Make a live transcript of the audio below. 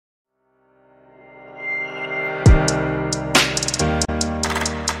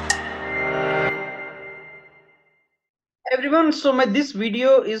everyone, so this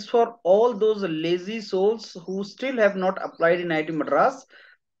video is for all those lazy souls who still have not applied in IIT Madras.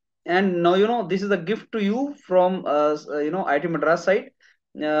 And now this is a gift to you from IIT Madras side,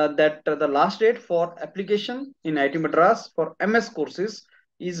 that the last date for application in IIT Madras for MS courses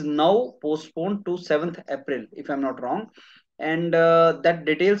is now postponed to 7th April, if I'm not wrong. And that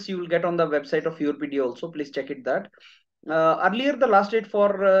details you will get on the website of YourPedia also. Please check it that. Earlier, the last date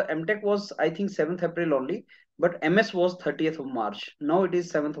for MTech was, I think, 7th April only, but MS was 30th of March. Now it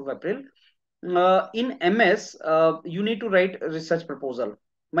is 7th of April. In MS, you need to write a research proposal.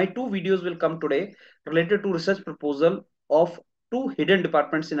 My two videos will come today related to research proposal of two hidden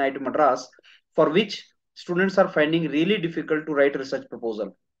departments in IIT Madras, for which students are finding really difficult to write research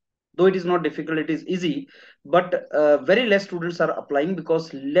proposal. Though it is not difficult, it is easy, but very less students are applying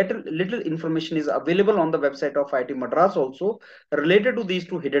because little information is available on the website of IIT Madras also related to these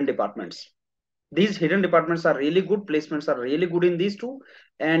two hidden departments. These hidden departments are really good, placements are really good in these two,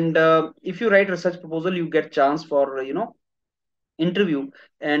 and if you write research proposal, you get chance for interview,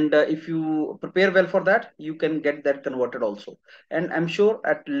 and if you prepare well for that, you can get that converted also. And I'm sure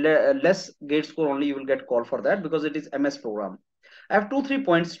at less gate score only you will get call for that, because it is MS program. I have 2-3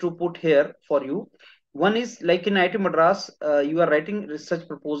 points to put here for you. One is, like in IIT Madras, you are writing research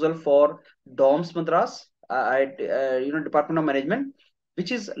proposal for DOMS Madras, Department of Management,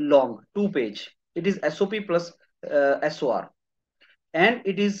 which is long, 2-page. It is SOP plus SOR, and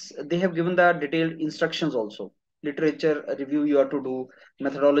they have given the detailed instructions also. Literature review you have to do,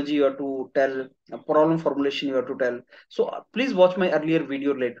 methodology you have to tell, problem formulation you have to tell. So please watch my earlier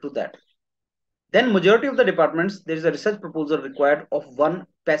video related to that. Then majority of the departments, there is a research proposal required of one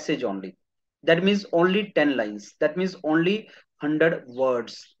passage only. That means only 10 lines. That means only 100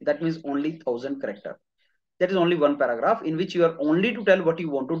 words. That means only 1000 character. That is only one paragraph in which you are only to tell what you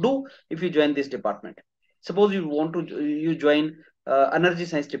want to do if you join this department. Suppose you join energy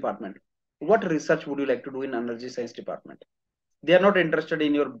science department. What research would you like to do in energy science department? They are not interested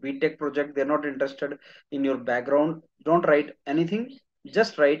in your BTech project. They are not interested in your background. Don't write anything.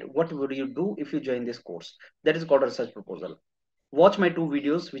 Just write what would you do if you join this course. That is called a research proposal. Watch my two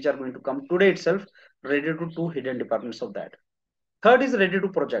videos which are going to come today itself related to two hidden departments of that. Third is related to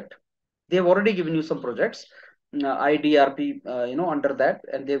project. They have already given you some projects, IDRP, under that,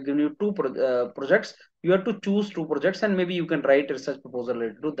 and they have given you two projects. You have to choose two projects, and maybe you can write a research proposal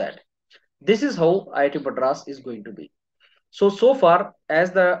related to that. This is how IIT Madras is going to be. So far,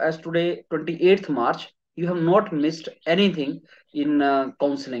 as today 28th March, you have not missed anything in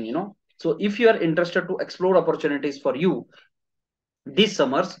counseling. So if you are interested to explore opportunities for you these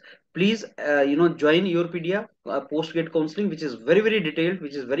summers, please join YourPedia post-GATE counseling, which is very, very detailed,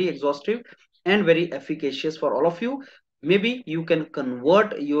 which is very exhaustive and very efficacious for all of you. Maybe you can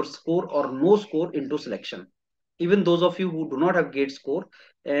convert your score or no score into selection. Even those of you who do not have GATE score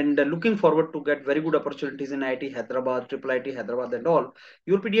and looking forward to get very good opportunities in IIT Hyderabad, IIIT Hyderabad and all,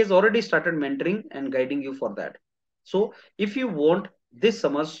 YourPedia has already started mentoring and guiding you for that. So if you want this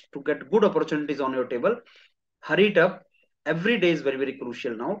summers to get good opportunities on your table, hurry it up. Every day is very, very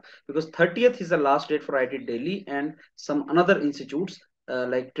crucial now, because 30th is the last date for IIT Delhi and some another institutes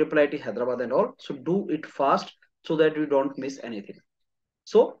like IIIT Hyderabad and all. So do it fast so that you don't miss anything.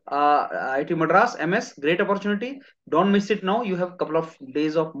 So IIT Madras MS, great opportunity. Don't miss it now. You have a couple of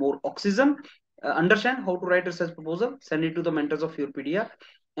days of more oxygen. Understand how to write a research proposal, send it to the mentors of YourPedia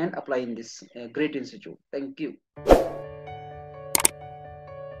and apply in this great institute. Thank you.